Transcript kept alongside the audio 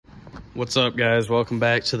What's up, guys? Welcome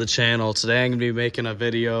back to the channel. Today I'm going to be making a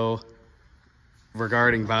video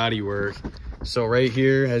regarding body work. So right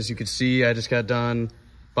here, as you can see, I just got done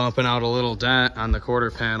bumping out a little dent on the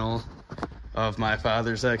quarter panel of my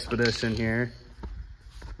father's Expedition here.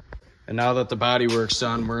 And now that the body work's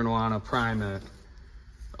done, we're going to want to prime it.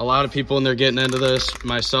 A lot of people when they're getting into this,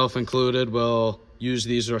 myself included, will use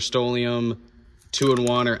these Rust-Oleum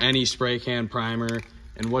 2-in-1 or any spray can primer.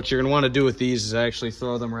 And what you're going to want to do with these is actually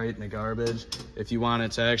throw them right in the garbage if you want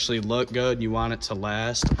it to actually look good and you want it to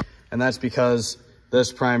last. And that's because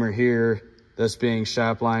this primer here, this being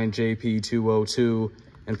Shopline JP202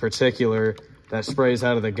 in particular, that sprays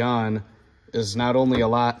out of the gun, is not only a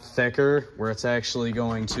lot thicker, where it's actually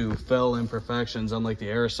going to fill imperfections, unlike the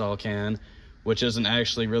aerosol can, which isn't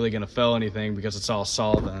actually really going to fill anything because it's all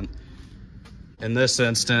solvent. In this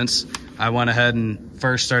instance, I went ahead and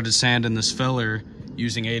first started sanding this filler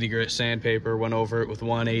using 80 grit sandpaper, went over it with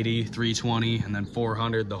 180, 320, and then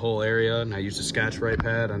 400 the whole area, and I used a Scotch-Brite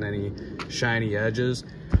pad on any shiny edges.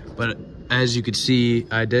 But as you could see,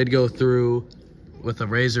 I did go through with a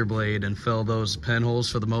razor blade and fill those pinholes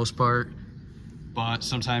for the most part, but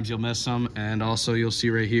sometimes you'll miss them. And also you'll see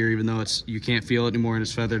right here, even though you can't feel it anymore and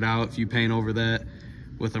it's feathered out, if you paint over that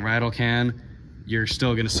with a rattle can, you're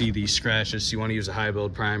still gonna see these scratches. So you wanna use a high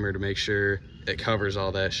build primer to make sure it covers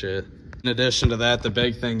all that shit. In addition to that, the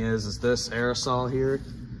big thing is this aerosol here.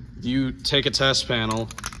 You take a test panel,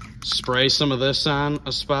 spray some of this on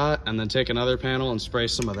a spot, and then take another panel and spray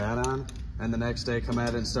some of that on, and the next day come at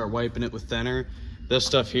it and start wiping it with thinner. This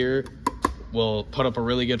stuff here will put up a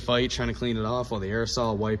really good fight trying to clean it off, while the aerosol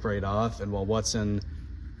will wipe right off, and while what's in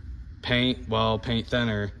paint, well, paint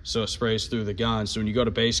thinner, so it sprays through the gun. So when you go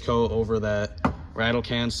to base coat over that rattle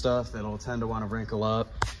can stuff, it'll tend to want to wrinkle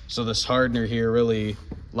up. So this hardener here really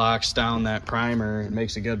locks down that primer and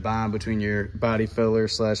makes a good bond between your body filler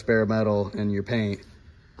 / bare metal and your paint.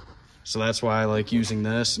 So that's why I like using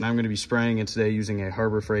this, and I'm going to be spraying it today using a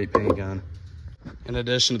Harbor Freight paint gun. In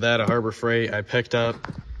addition to that, at Harbor Freight, I picked up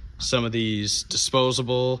some of these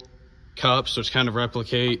disposable cups, which kind of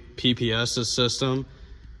replicate PPS's system,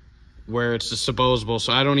 where it's disposable.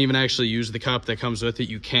 So I don't even actually use the cup that comes with it.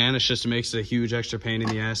 You can, it's just, it makes it a huge extra pain in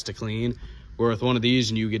the ass to clean. Where with one of these,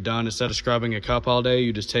 and you get done, instead of scrubbing a cup all day,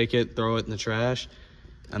 you just take it, throw it in the trash,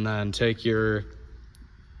 and then take your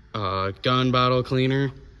gun bottle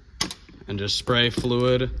cleaner and just spray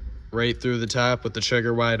fluid right through the top with the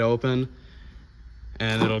trigger wide open,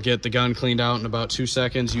 and it'll get the gun cleaned out in about 2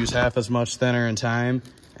 seconds. Use half as much thinner in time.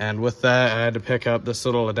 And with that, I had to pick up this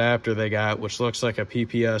little adapter they got, which looks like a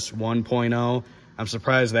PPS 1.0. I'm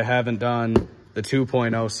surprised they haven't done the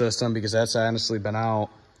 2.0 system, because that's honestly been out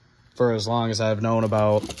for as long as I've known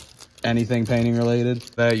about anything painting related.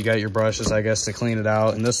 That you got your brushes, I guess, to clean it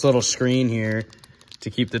out. And this little screen here to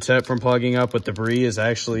keep the tip from plugging up with debris is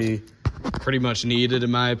actually pretty much needed, in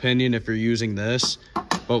my opinion, if you're using this.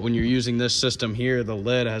 But when you're using this system here, the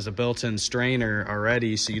lid has a built-in strainer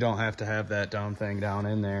already, so you don't have to have that dumb thing down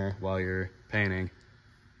in there while you're painting.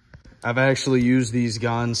 I've actually used these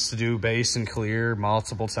guns to do base and clear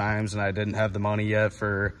multiple times, and I didn't have the money yet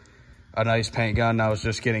for a nice paint gun. I was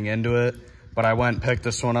just getting into it, but I went and picked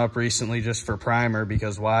this one up recently just for primer,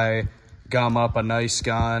 because why gum up a nice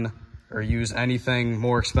gun or use anything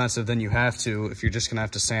more expensive than you have to if you're just gonna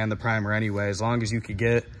have to sand the primer anyway? As long as you could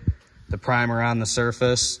get the primer on the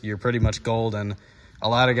surface, you're pretty much golden. A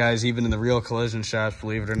lot of guys, even in the real collision shops,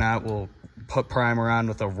 believe it or not, will put primer on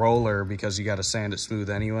with a roller because you got to sand it smooth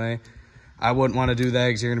anyway. I wouldn't want to do that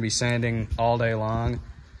because you're going to be sanding all day long.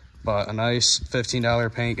 But a nice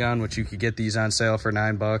 $15 paint gun, which you could get these on sale for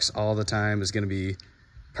 $9 all the time, is going to be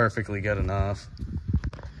perfectly good enough.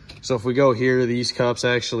 So if we go here, these cups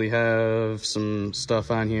actually have some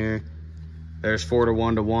stuff on here. There's 4 to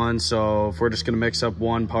 1 to 1. So if we're just going to mix up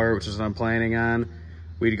one part, which is what I'm planning on,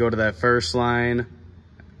 we'd go to that first line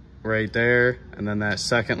right there, and then that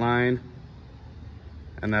second line,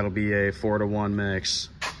 and that'll be a 4 to 1 mix.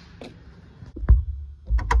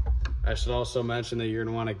 I should also mention that you're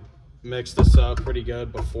going to want to mix this up pretty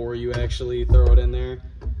good before you actually throw it in there.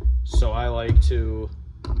 So I like to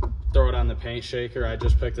throw it on the paint shaker. I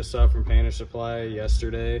just picked this up from Painter Supply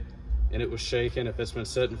yesterday, and it was shaking. If it's been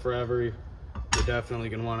sitting forever, you're definitely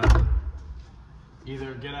going to want to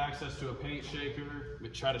either get access to a paint shaker,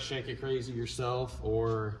 but try to shake it crazy yourself,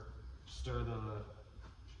 or stir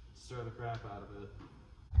the crap out of it.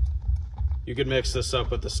 You could mix this up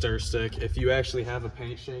with the stir stick. If you actually have a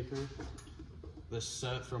paint shaker, this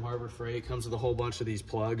set from Harbor Freight comes with a whole bunch of these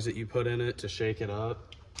plugs that you put in it to shake it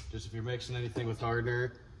up. Just if you're mixing anything with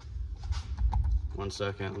hardener. 1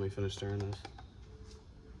 second, let me finish stirring this.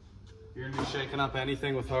 you're gonna be shaking up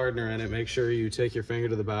anything with hardener in it, make sure you take your finger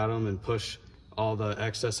to the bottom and push all the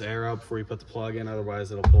excess air out before you put the plug in,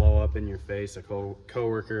 otherwise it'll blow up in your face. A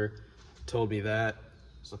coworker told me that,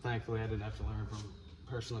 so thankfully I didn't have to learn from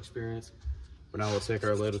personal experience. But now we'll take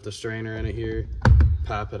our lid with the strainer in it here,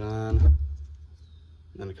 pop it on, and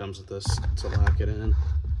then it comes with this to lock it in.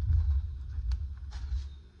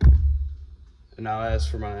 And now as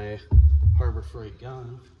for my Harbor Freight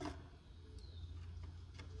gun,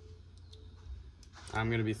 I'm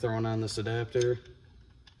gonna be throwing on this adapter.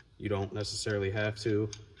 You don't necessarily have to,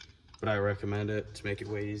 but I recommend it to make it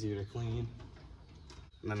way easier to clean.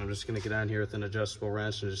 And then I'm just gonna get on here with an adjustable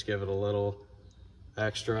wrench and just give it a little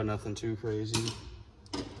extra, nothing too crazy.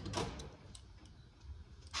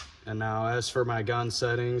 And now as for my gun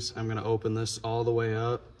settings, I'm gonna open this all the way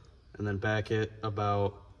up and then back it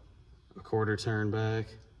about a quarter turn back,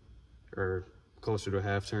 or closer to a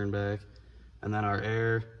half turn back. And then our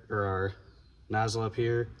air, or our nozzle up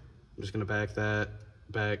here, I'm just gonna back that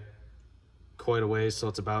back quite a ways so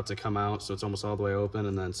it's about to come out, so it's almost all the way open,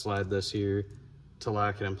 and then slide this here to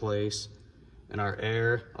lock it in place. And our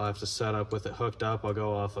air, I'll have to set up with it hooked up. I'll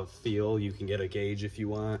go off of feel. You can get a gauge if you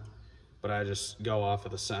want, but I just go off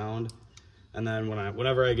of the sound. And then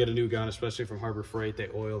whenever I get a new gun, especially from Harbor Freight, they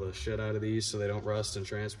oil the shit out of these so they don't rust in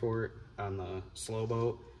transport on the slow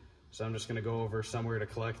boat. So I'm just gonna go over somewhere to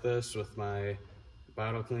collect this with my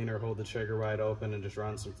bottle cleaner, hold the trigger wide open, and just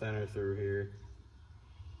run some thinner through here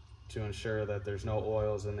to ensure that there's no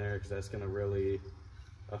oils in there, because that's gonna really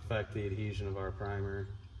affect the adhesion of our primer.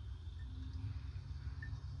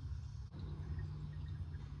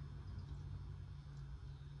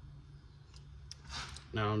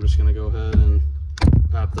 Now I'm just gonna go ahead and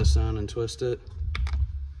pop this on and twist it.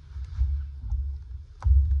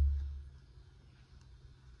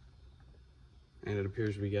 And it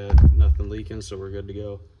appears we got nothing leaking, so we're good to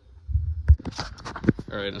go.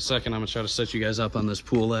 All right, in a second, I'm gonna try to set you guys up on this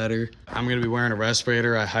pool ladder. I'm gonna be wearing a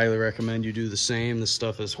respirator. I highly recommend you do the same. This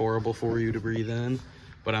stuff is horrible for you to breathe in,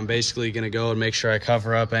 but I'm basically gonna go and make sure I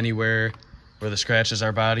cover up anywhere where the scratches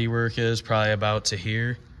our body work is, probably about to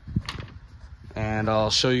here. And I'll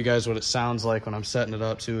show you guys what it sounds like when I'm setting it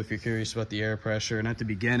up too, if you're curious about the air pressure. And at the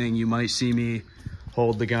beginning, you might see me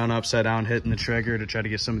hold the gun upside down, hitting the trigger to try to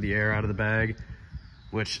get some of the air out of the bag,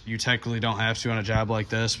 which you technically don't have to on a job like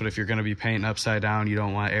this, but if you're gonna be painting upside down, you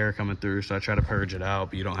don't want air coming through, so I try to purge it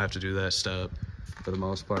out, but you don't have to do that step for the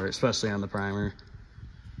most part, especially on the primer.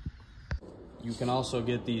 You can also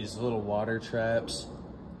get these little water traps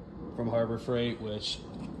from Harbor Freight, which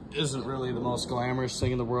isn't really the most glamorous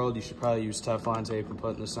thing in the world. You should probably use Teflon tape when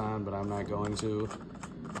putting this on, but I'm not going to.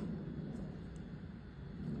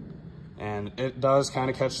 And it does kind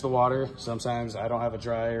of catch the water. Sometimes I don't have a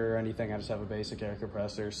dryer or anything, I just have a basic air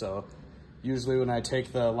compressor. So usually when I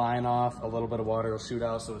take the line off, a little bit of water will shoot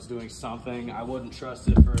out, so it's doing something. I wouldn't trust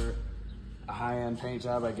it for a high-end paint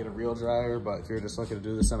job. I'd get a real dryer, but if you're just looking to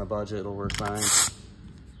do this on a budget, it'll work fine.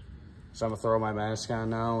 So I'm gonna throw my mask on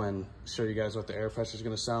now and show you guys what the air pressure is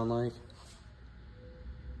gonna sound like.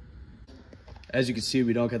 As you can see,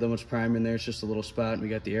 we don't got that much primer in there. It's just a little spot and we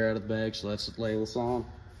got the air out of the bag. So let's lay this on.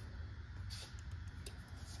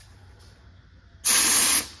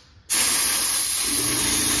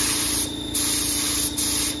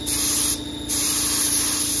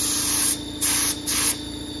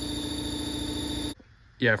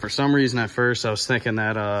 Yeah, for some reason at first I was thinking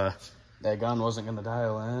that that gun wasn't gonna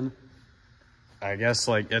dial in. I guess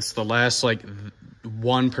like it's the last like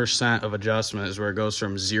 1% of adjustment is where it goes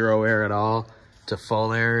from zero air at all to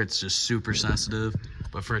full air. It's just super sensitive,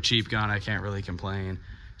 but for a cheap gun, I can't really complain.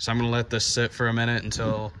 So I'm gonna let this sit for a minute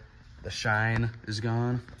until the shine is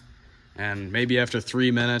gone. And maybe after 3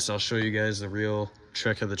 minutes, I'll show you guys the real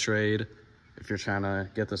trick of the trade if you're trying to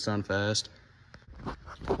get this done fast.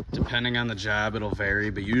 Depending on the job, it'll vary,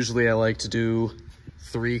 but usually I like to do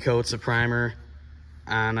 3 coats of primer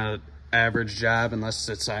on a average job,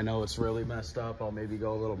 unless I know it's really messed up, I'll maybe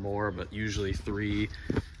go a little more, but usually 3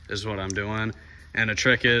 is what I'm doing. And the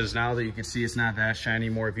trick is, now that you can see it's not that shiny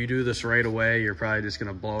anymore, if you do this right away, you're probably just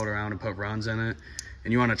gonna blow it around and put runs in it.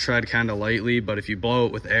 And you wanna tread kind of lightly, but if you blow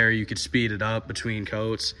it with air, you could speed it up between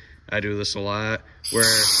coats. I do this a lot, where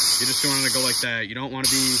you just want to go like that. You don't want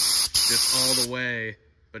to be just all the way,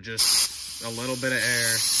 but just a little bit of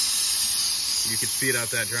air. You could speed up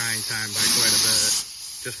that drying time by quite a bit.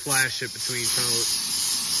 Just flash it between coats.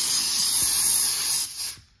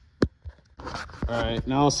 All right,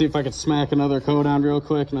 now I'll see if I can smack another coat on real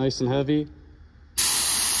quick, nice and heavy.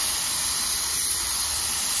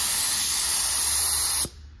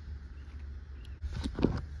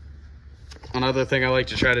 And another thing I like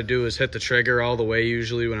to try to do is hit the trigger all the way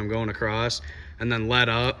usually when I'm going across, and then let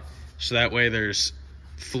up, so that way there's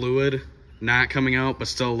fluid not coming out, but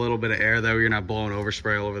still a little bit of air, that way you're not blowing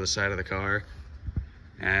overspray all over the side of the car.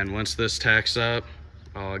 And once this tacks up,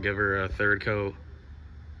 I'll give her a third coat.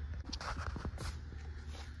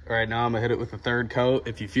 All right, now I'm gonna hit it with a third coat.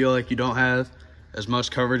 If you feel like you don't have as much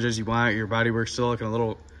coverage as you want, your bodywork's still looking a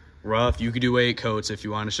little rough, you could do 8 coats if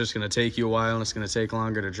you want. It's just gonna take you a while and it's gonna take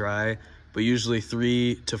longer to dry, but usually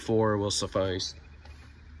 3 to 4 will suffice.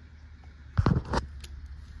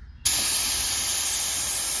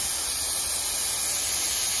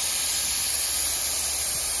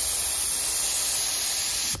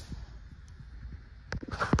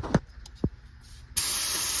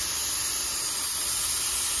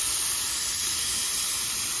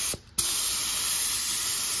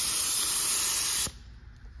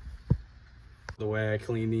 The way I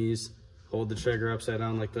clean these, hold the trigger upside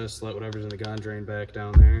down like this, let whatever's in the gun drain back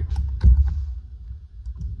down there.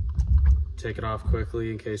 Take it off quickly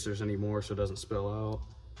in case there's any more so it doesn't spill out.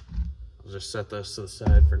 I'll just set this to the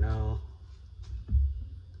side for now.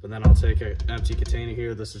 But then I'll take an empty container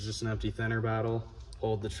here. This is just an empty thinner bottle.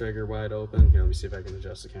 Hold the trigger wide open. Here, let me see if I can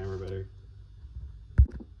adjust the camera better.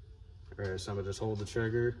 All right, so I'm gonna just hold the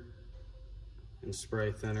trigger and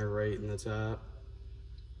spray thinner right in the top.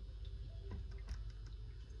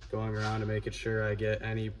 Going around and making sure I get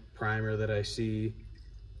any primer that I see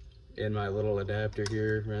in my little adapter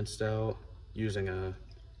here rinsed out, using a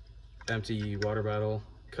empty water bottle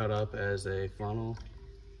cut up as a funnel.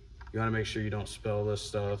 You want to make sure you don't spill this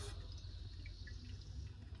stuff.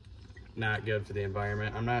 Not good for the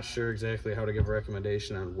environment. I'm not sure exactly how to give a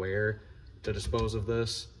recommendation on where to dispose of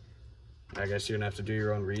this. I guess you're gonna have to do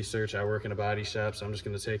your own research. I work in a body shop, so I'm just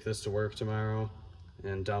gonna take this to work tomorrow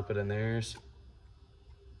and dump it in theirs.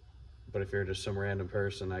 But if you're just some random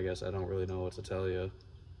person, I guess I don't really know what to tell you.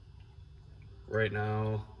 Right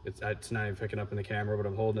now, it's not even picking up in the camera, but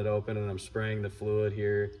I'm holding it open and I'm spraying the fluid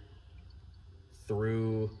here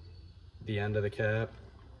through the end of the cap.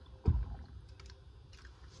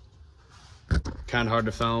 Kind of hard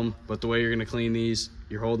to film, but the way you're gonna clean these,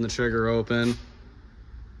 you're holding the trigger open,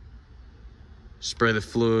 spray the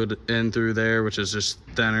fluid in through there, which is just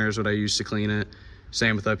thinner is what I use to clean it.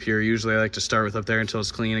 Same with up here. Usually I like to start with up there until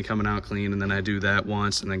it's clean and coming out clean, and then I do that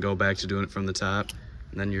once and then go back to doing it from the top,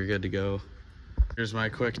 and then you're good to go. Here's my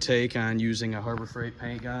quick take on using a Harbor Freight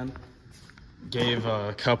paint gun. Gave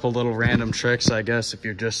a couple little random tricks, I guess, if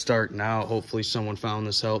you're just starting out. Hopefully someone found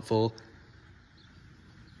this helpful.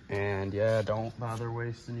 And yeah, don't bother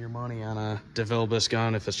wasting your money on a DeVilbiss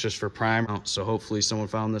gun if it's just for primer. So hopefully someone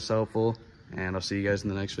found this helpful, and I'll see you guys in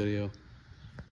the next video.